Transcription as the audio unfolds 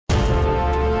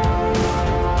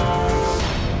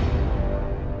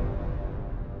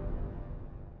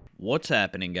What's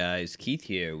happening, guys? Keith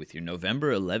here with your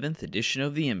November 11th edition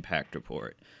of the Impact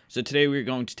Report. So today we're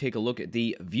going to take a look at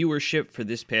the viewership for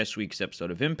this past week's episode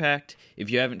of Impact.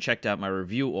 If you haven't checked out my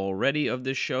review already of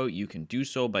this show, you can do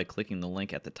so by clicking the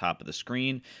link at the top of the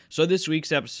screen. So this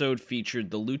week's episode featured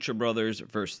the Lucha Brothers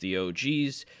versus the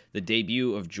OGs, the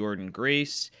debut of Jordan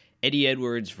Grace, Eddie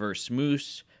Edwards versus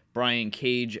Moose, Brian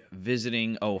Cage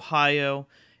visiting Ohio,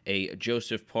 a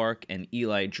Joseph Park and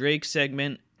Eli Drake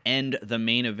segment, and the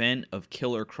main event of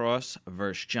Killer Kross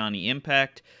versus Johnny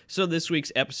Impact. So this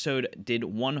week's episode did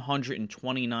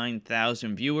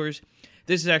 129,000 viewers.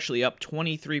 This is actually up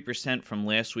 23% from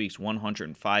last week's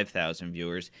 105,000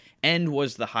 viewers, and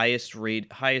was the highest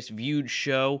viewed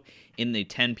show in the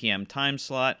 10 p.m. time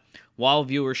slot. While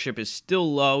viewership is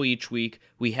still low each week,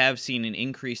 we have seen an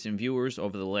increase in viewers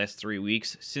over the last 3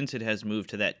 weeks since it has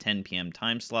moved to that 10 p.m.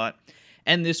 time slot.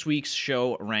 And this week's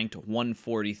show ranked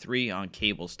 143 on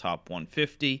cable's top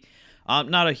 150.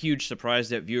 Not a huge surprise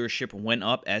that viewership went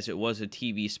up, as it was a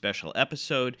TV special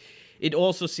episode. It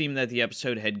also seemed that the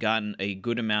episode had gotten a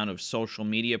good amount of social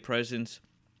media presence.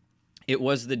 It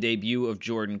was the debut of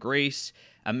Jordan Grace,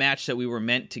 a match that we were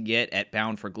meant to get at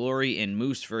Bound for Glory in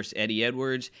Moose vs. Eddie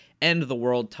Edwards, and the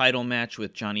world title match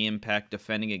with Johnny Impact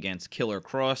defending against Killer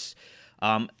Kross.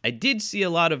 I did see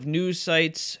a lot of news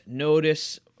sites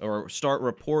notice or start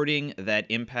reporting that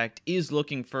Impact is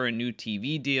looking for a new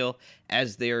TV deal,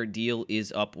 as their deal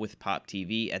is up with Pop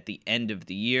TV at the end of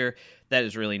the year. That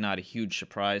is really not a huge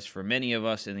surprise for many of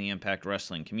us in the Impact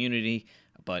Wrestling community,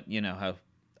 but you know how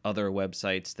other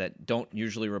websites that don't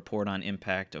usually report on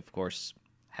Impact, of course,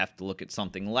 have to look at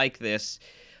something like this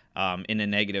in a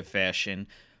negative fashion.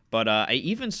 But I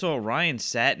even saw Ryan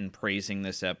Satin praising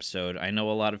this episode. I know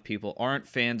a lot of people aren't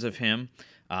fans of him,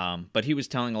 but he was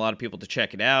telling a lot of people to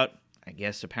check it out. I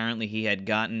guess apparently he had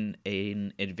gotten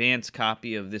an advance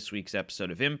copy of this week's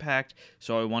episode of Impact,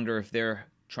 so I wonder if they're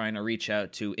trying to reach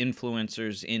out to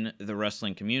influencers in the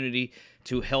wrestling community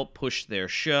to help push their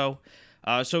show.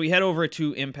 So we head over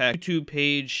to Impact YouTube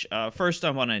page. First,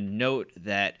 I want to note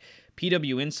that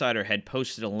PW Insider had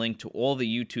posted a link to all the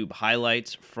YouTube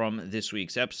highlights from this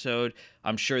week's episode.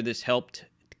 I'm sure this helped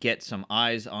get some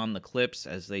eyes on the clips,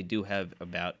 as they do have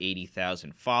about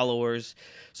 80,000 followers.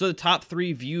 So the top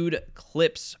 3 viewed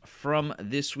clips from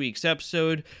this week's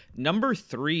episode. Number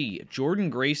 3, Jordan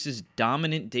Grace's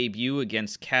dominant debut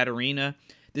against Katarina.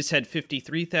 This had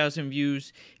 53,000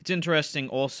 views. It's interesting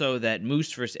also that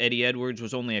Moose vs. Eddie Edwards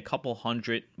was only a couple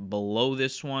hundred below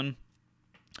this one.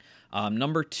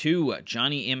 Number 2,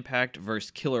 Johnny Impact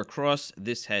versus Killer Kross.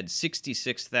 This had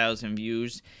 66,000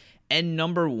 views. And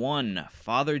number 1,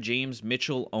 Father James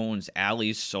Mitchell owns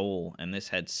Allie's Soul, and this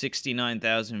had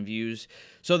 69,000 views.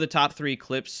 So the top 3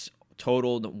 clips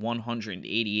totaled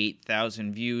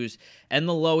 188,000 views, and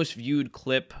the lowest viewed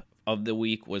clip of the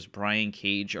week was Brian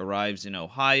Cage Arrives in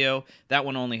Ohio. That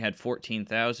one only had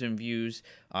 14,000 views.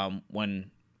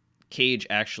 When Cage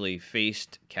actually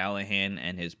faced Callahan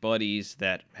and his buddies,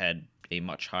 that had a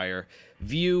much higher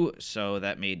view, so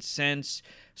that made sense.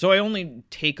 So I only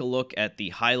take a look at the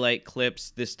highlight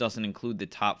clips. This doesn't include the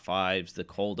top 5s, the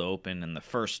cold open, and the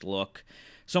first look.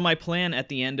 So my plan at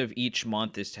the end of each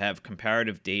month is to have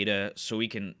comparative data so we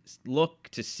can look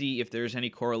to see if there's any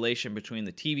correlation between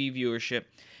the TV viewership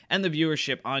and the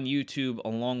viewership on YouTube,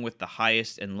 along with the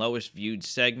highest and lowest viewed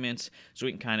segments, so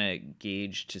we can kind of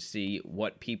gauge to see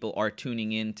what people are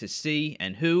tuning in to see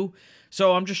and who.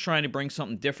 So I'm just trying to bring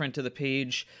something different to the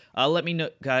page. Let me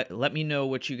know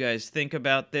what you guys think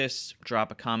about this.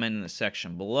 Drop a comment in the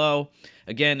section below.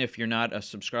 Again, if you're not a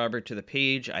subscriber to the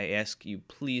page, I ask you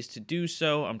please to do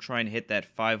so. I'm trying to hit that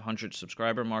 500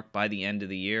 subscriber mark by the end of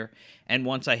the year. And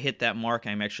once I hit that mark,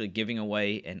 I'm actually giving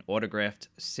away an autographed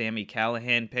Sami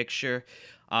Callahan picture.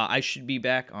 I should be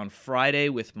back on Friday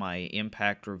with my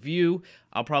Impact review.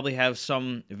 I'll probably have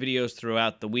some videos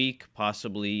throughout the week,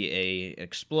 possibly a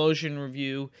Explosion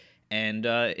review, and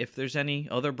if there's any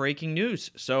other breaking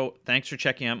news. So thanks for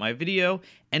checking out my video,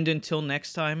 and until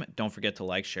next time, don't forget to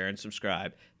like, share, and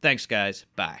subscribe. Thanks, guys.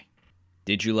 Bye.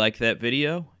 Did you like that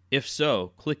video? If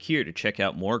so, click here to check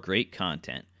out more great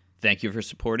content. Thank you for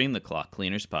supporting the Clock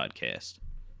Cleaners Podcast.